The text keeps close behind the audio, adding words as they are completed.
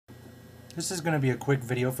This is going to be a quick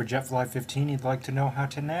video for JetFly15. You'd like to know how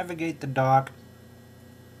to navigate the dock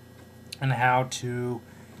and how to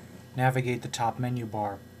navigate the top menu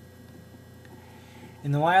bar.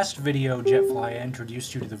 In the last video, JetFly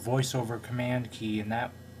introduced you to the VoiceOver command key and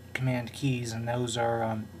that command keys, and those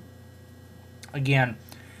are, again,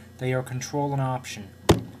 they are control and option.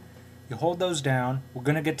 You hold those down. We're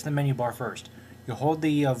going to get to the menu bar first. You hold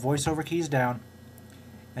the VoiceOver keys down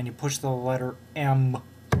and you push the letter M.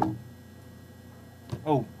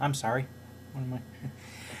 Oh, I'm sorry. What am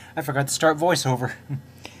I forgot to start VoiceOver.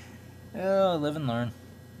 Oh, live and learn.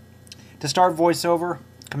 To start VoiceOver,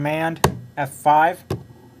 Command F5.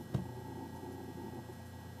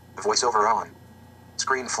 VoiceOver on.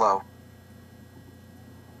 Screen flow.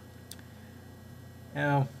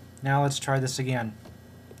 Oh, now let's try this again,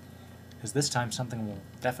 because this time something will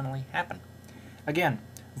definitely happen. Again,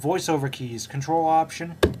 VoiceOver keys, Control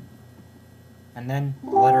Option, and then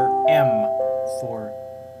the letter M for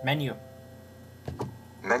menu.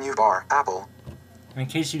 Menu bar, Apple. In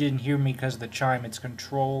case you didn't hear me because of the chime, it's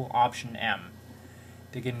Control Option M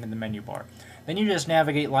to get into the menu bar. Then you just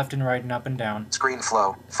navigate left and right and up and down. Screen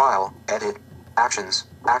flow, file, edit, actions,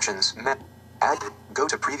 add, go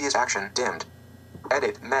to previous action, dimmed.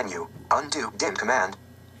 Edit menu, undo, dim command.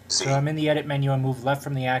 Z. So I'm in the edit menu, I move left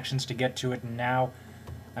from the actions to get to it, and now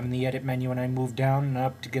I'm in the edit menu and I move down and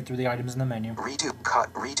up to get through the items in the menu. Redo,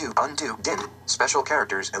 cut, redo, undo, dim. Special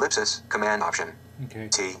characters, ellipsis, command option. Okay.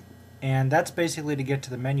 T. And that's basically to get to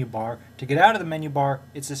the menu bar. To get out of the menu bar,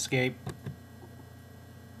 it's escape.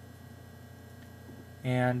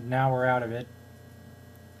 And now we're out of it.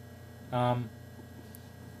 Let me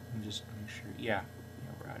just make sure. Yeah,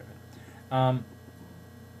 we're out of it.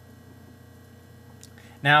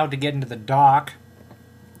 Now to get into the dock,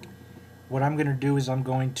 what I'm going to do is I'm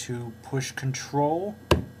going to push Control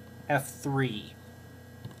F3.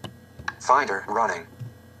 Finder running.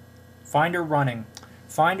 Finder running.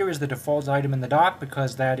 Finder is the default item in the dock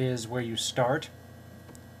because that is where you start.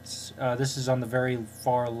 This is on the very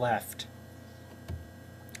far left.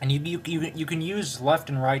 And you can use left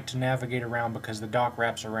and right to navigate around because the dock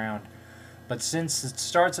wraps around. But since it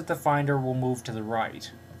starts at the Finder, we'll move to the right.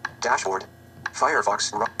 Dashboard.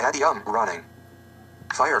 Firefox running.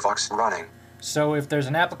 Firefox running. So if there's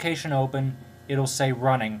an application open, it'll say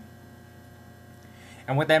running.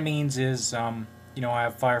 And what that means is, you know, I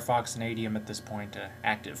have Firefox and Adium at this point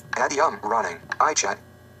active. Adium running. iChat.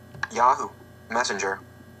 Yahoo. Messenger.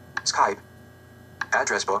 Skype.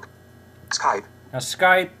 Address book. Skype. Now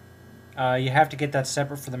Skype, you have to get that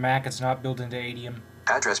separate for the Mac. It's not built into Adium.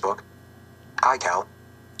 Address book. iCal.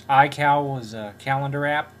 iCal is a calendar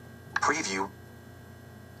app. Preview.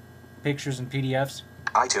 Pictures and PDFs.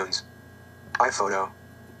 iTunes. iPhoto.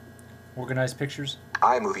 Organize pictures.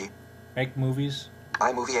 iMovie. Make movies.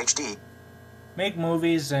 iMovie HD. Make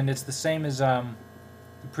movies, and it's the same as the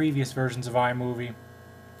previous versions of iMovie.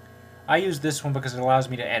 I use this one because it allows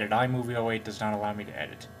me to edit. iMovie 08 does not allow me to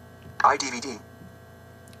edit. iDVD.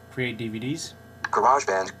 Create DVDs.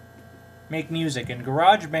 GarageBand. Make music. In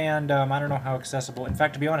GarageBand, I don't know how accessible. In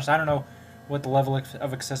fact, to be honest, I don't know what the level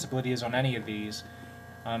of accessibility is on any of these.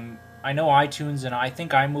 I know iTunes and I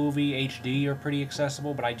think iMovie HD are pretty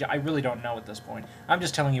accessible, but I really don't know at this point. I'm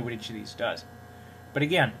just telling you what each of these does. But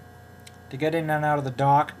again, to get in and out of the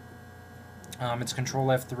dock, it's Control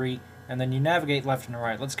F3, and then you navigate left and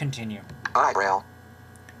right. Let's continue. iBraille.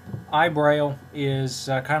 iBraille is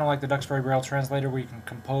kind of like the Duxbury Braille translator, where you can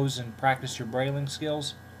compose and practice your brailing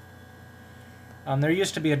skills. There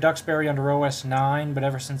used to be a Duxbury under OS 9, but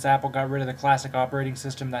ever since Apple got rid of the classic operating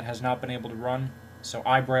system, that has not been able to run. So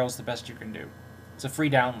iBraille is the best you can do. It's a free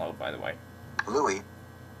download, by the way. Louis.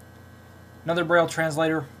 Another Braille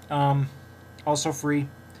translator, also free.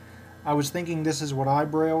 I was thinking this is what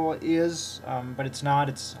iBraille is, but it's not.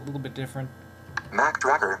 It's a little bit different. Mac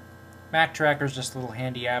Tracker. Mac Tracker is just a little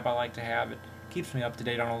handy app I like to have. It keeps me up to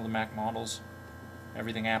date on all the Mac models,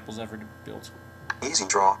 everything Apple's ever built. Easy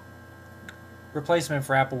Draw. Replacement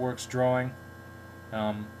for AppleWorks drawing.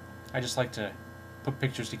 I just like to put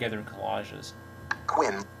pictures together in collages.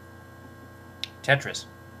 Quinn. Tetris.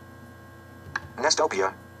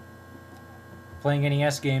 Nestopia. Playing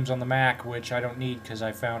NES games on the Mac, which I don't need because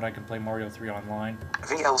I found I can play Mario 3 online.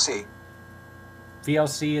 VLC.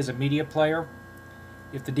 VLC is a media player.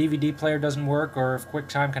 If the DVD player doesn't work, or if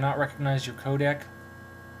QuickTime cannot recognize your codec,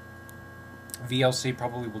 VLC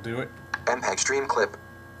probably will do it. MPEG Stream Clip.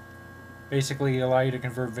 Basically allow you to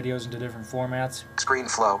convert videos into different formats.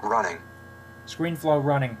 ScreenFlow running. ScreenFlow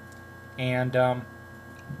running. And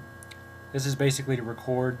this is basically to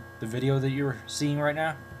record the video that you're seeing right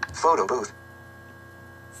now. Photo Booth.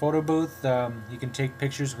 photo booth. You can take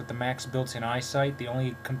pictures with the Mac's built-in eyesight. The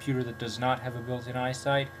only computer that does not have a built-in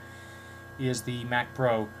eyesight is the Mac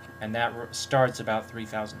Pro, and that starts about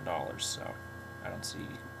 $3,000, so I don't see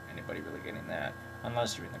anybody really getting that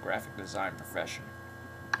unless you're in the graphic design profession.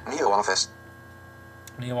 NeoOffice.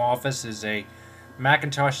 NeoOffice is a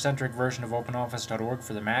Macintosh-centric version of OpenOffice.org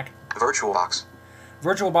for the Mac. VirtualBox.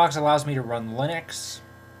 VirtualBox allows me to run Linux,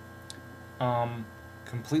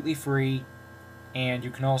 completely free, and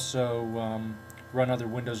you can also run other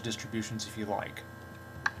Windows distributions if you like.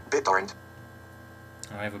 BitTorrent.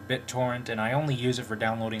 I have a BitTorrent, and I only use it for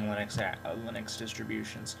downloading Linux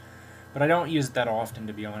distributions. But I don't use it that often,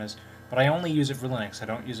 to be honest. But I only use it for Linux. I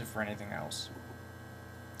don't use it for anything else.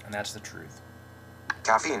 And that's the truth.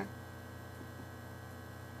 Caffeine.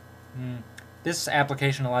 This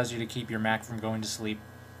application allows you to keep your Mac from going to sleep.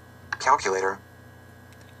 Calculator.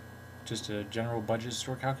 Just a general budget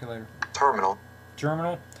store calculator. Terminal.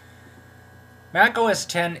 Terminal. Mac OS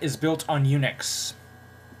X is built on Unix.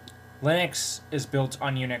 Linux is built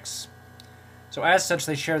on Unix. So as such,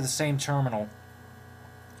 they share the same terminal.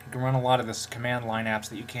 You can run a lot of the command line apps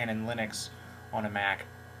that you can in Linux on a Mac.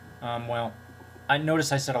 Well, I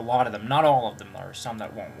notice I said a lot of them. Not all of them. There are some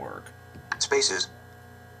that won't work. Spaces.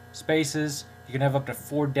 Spaces. You can have up to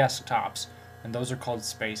 4 desktops, and those are called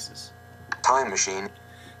spaces. Time Machine.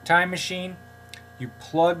 Time Machine. You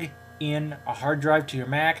plug in a hard drive to your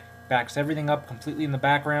Mac, backs everything up completely in the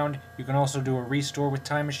background. You can also do a restore with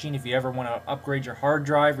Time Machine if you ever want to upgrade your hard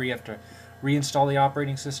drive or you have to reinstall the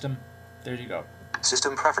operating system. There you go.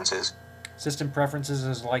 System Preferences. System Preferences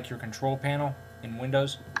is like your control panel in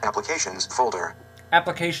Windows. Applications folder.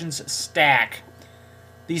 Applications stack.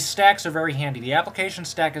 These stacks are very handy. The application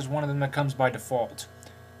stack is one of them that comes by default.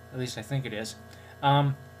 At least I think it is.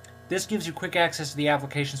 This gives you quick access to the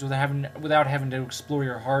applications without having to explore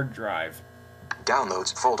your hard drive.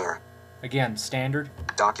 Downloads folder. Again, standard.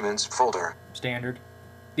 Documents folder. Standard.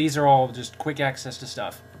 These are all just quick access to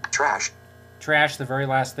stuff. Trash. Trash, the very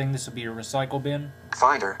last thing. This will be your recycle bin.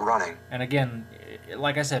 Finder running. And again,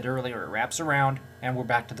 like I said earlier, it wraps around, and we're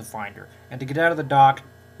back to the Finder. And to get out of the dock,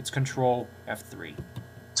 it's Control F3.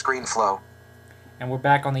 ScreenFlow. And we're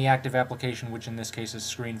back on the active application, which in this case is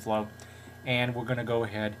ScreenFlow. And we're going to go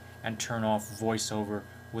ahead and turn off VoiceOver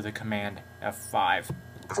with a command F5.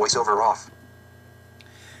 VoiceOver off.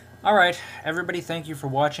 Alright, everybody, thank you for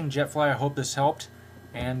watching. Jetfly, I hope this helped.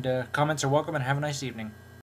 And comments are welcome, and have a nice evening.